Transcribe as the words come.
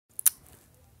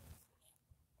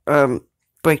um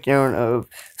breakdown of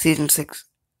season 6.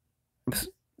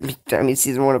 I mean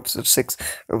season 1 episode 6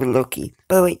 of Loki.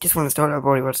 By the way, just want to start. I've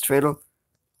already watched the trailer.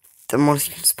 The most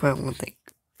you can spoil one thing.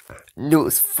 Knew it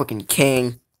was fucking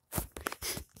Kang.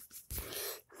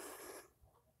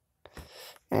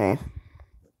 Eh.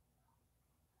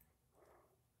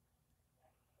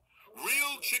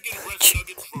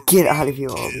 Get out of here,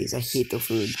 all these. I hate the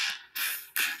food.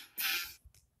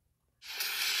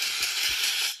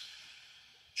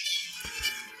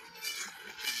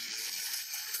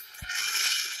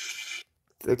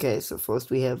 Okay, so first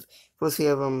we have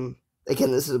again,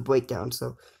 this is a breakdown.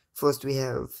 So first we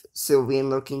have Sylvie and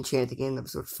Loki enchanting in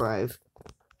episode 5.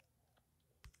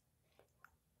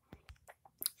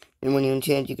 And when you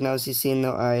enchant, you can obviously see in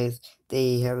their eyes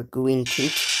they have a green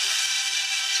tint.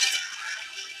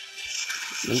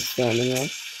 And standing there.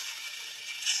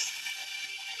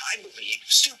 I believe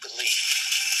stupidly.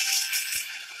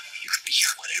 You can be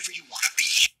whatever you want to be.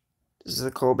 This is a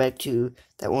callback to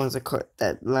that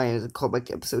that line is a callback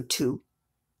to episode 2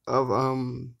 of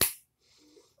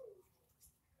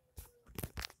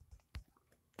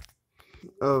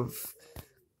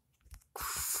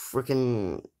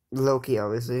freaking Loki,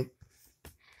 obviously.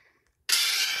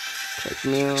 Like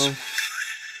meal.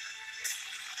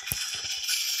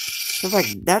 In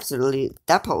fact,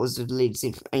 that part was the deleted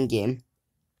scene from Endgame.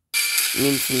 I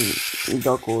mean, from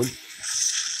Dark World.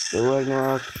 The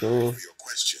Ragnarok, the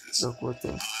Dark World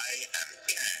thing.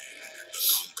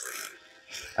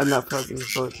 I'm not talking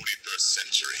about. 21st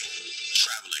century,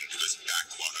 traveling to this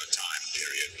backwater time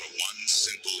period for one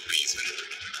simple reason: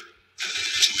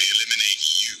 to eliminate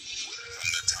you from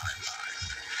the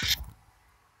timeline.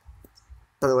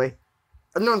 By the way,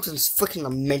 I've known since fucking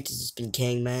Lamentus has been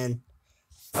Kang, man.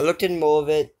 I looked in more of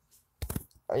it.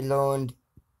 I learned.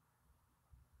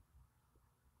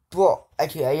 Well,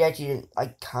 actually,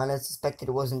 I kind of suspected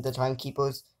it wasn't the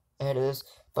Timekeepers ahead of this,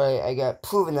 but I got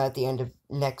proven that at the end of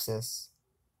Nexus.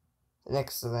 The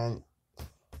Nexus event.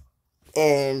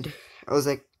 And I was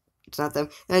like, it's not them.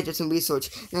 And I did some research,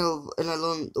 and I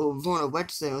learned Varna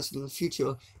Wednesday from the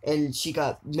future, and she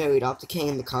got married off to Kang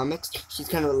in the comics. She's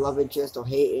kind of a love interest or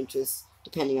hate interest,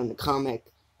 depending on the comic.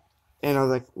 And I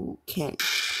was like, ooh, Kang.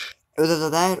 It was either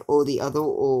that or the other,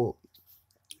 or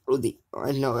the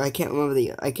no, I can't remember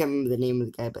the name of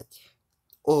the guy, but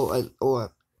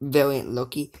or variant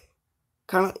Loki,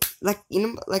 kind of like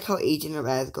like how Agent of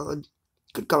Asgard.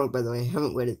 Good comic, by the way. I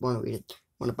haven't read it. Want to read it?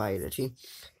 Want to buy it actually?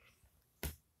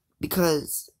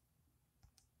 Because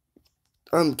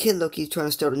Kid Loki's trying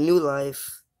to start a new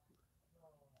life,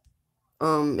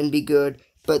 and be good,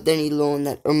 but then he learned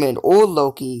that an old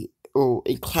Loki, or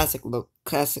a classic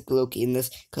Loki in this,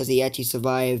 because he actually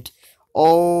survived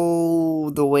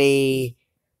all the way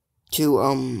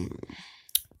to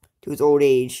his old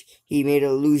age. He made an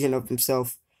illusion of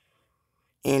himself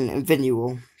and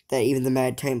invisible that even the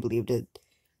Mad Time believed it.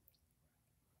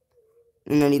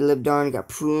 And then he lived on and got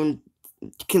pruned.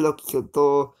 Kid Loki killed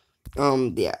Thor.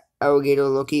 The alligator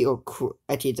Loki, or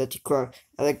actually it's actually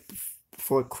I like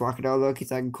before crocodile Loki,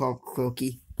 so I can call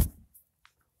Loki.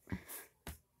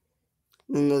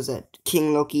 And there's that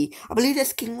King Loki. I believe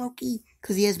that's King Loki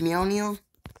because he has Mjolnir.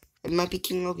 It might be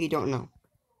King Loki, don't know.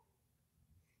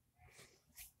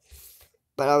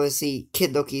 But obviously,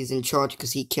 Kid Loki is in charge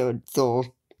because he killed Thor.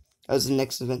 That was the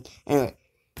next event. Anyway,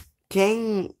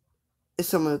 Kang is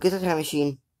someone who gets a time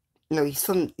machine. No, he's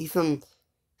from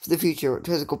the future.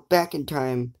 Tries to go back in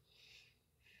time.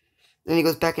 Then he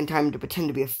goes back in time to pretend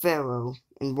to be a pharaoh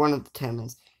in one of the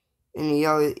timelines. And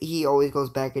he always goes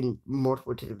back in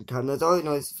multiple different times. That's all he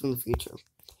knows from the future.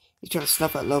 He's trying to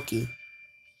snuff out Loki.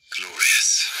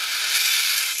 Glorious.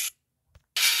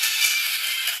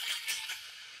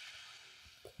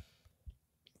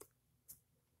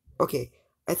 Okay,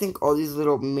 I think all these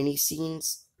little mini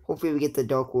scenes. Hopefully, we get the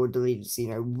Dark World deleted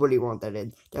scene. I really want that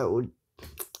in.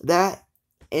 That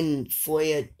and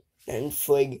Foya and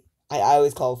Frig. I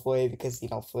always call Foya because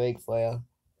Frig Foya.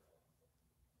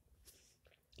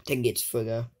 I think it's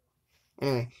Frigga.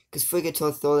 Anyway, because Frigga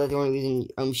told Thor that the only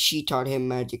reason she taught him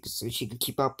magic is so she can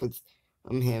keep up with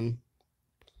him.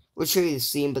 We'll show you the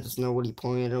scene, but there's no really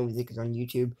point. I don't really think it's on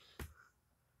YouTube.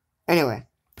 Anyway,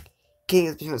 King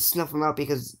is trying to snuff him out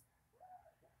because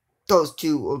those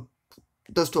two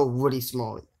are really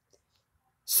small.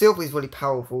 Sylvie's really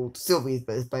powerful. Sylvie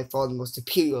is by far the most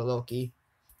superior Loki.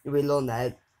 We learn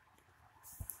that.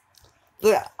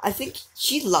 But I think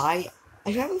she lied. I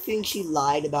have a feeling she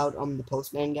lied about the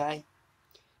postman guy.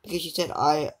 Because she said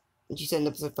in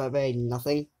episode 5 I had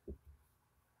nothing.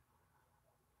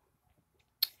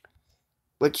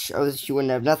 Which she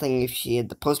wouldn't have nothing if she had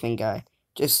the postman guy.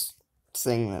 Just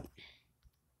saying that.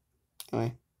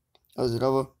 Anyway, was it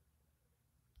over?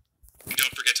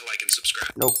 Don't forget to like and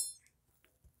subscribe. Nope.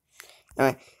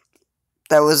 Anyway,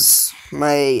 that was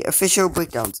my official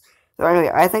breakdowns. So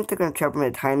anyway, I think they're gonna travel in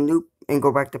a time loop and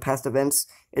go back to past events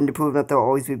and to prove that they'll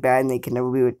always be bad and they can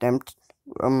never be redeemed.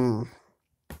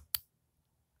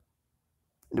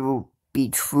 It will be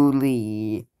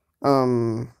truly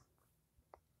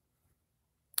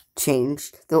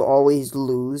changed. They'll always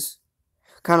lose.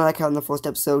 Kind of like how in the first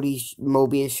episode,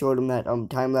 Mobius showed him that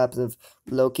time lapse of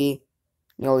Loki.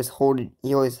 He always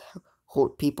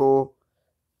hold people.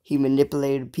 He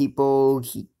manipulated people.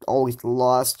 He always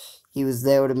lost. He was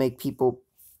there to make people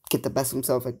get the best of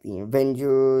himself, like the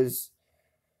Avengers.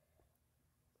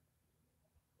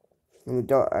 And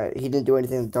he didn't do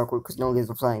anything in the Dark World because no one gives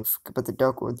a flying fuck about the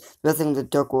Dark World. The other thing the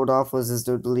Dark World offers is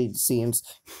their deleted scenes.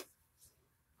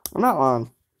 I'm not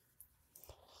wrong.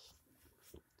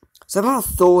 Somehow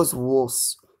Thor's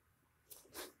worse.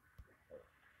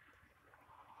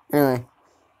 Anyway.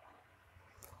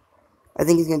 I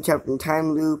think he's gonna trap in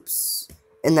time loops.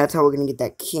 And that's how we're gonna get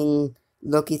that King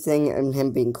Loki thing and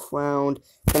him being crowned.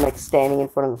 And like standing in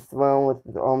front of the throne with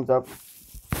his arms up.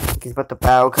 Like he's about to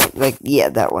bow. Like, yeah,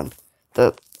 that one.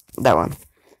 That one.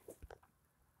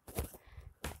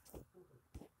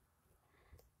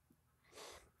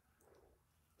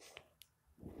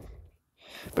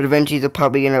 But eventually they're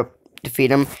probably gonna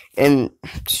defeat him, and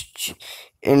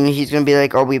he's gonna be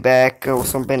like, "I'll be back" or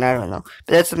something. I don't know.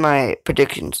 But that's my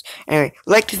predictions. Anyway,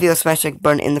 like to feel a smash like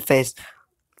button in the face,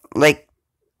 like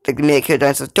the Media Killer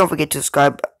Dinosaurs. Don't forget to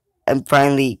subscribe. I'm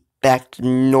finally back to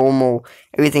normal.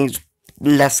 Everything's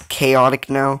less chaotic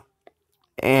now.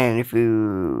 And if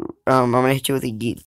you, I'm gonna hit you with a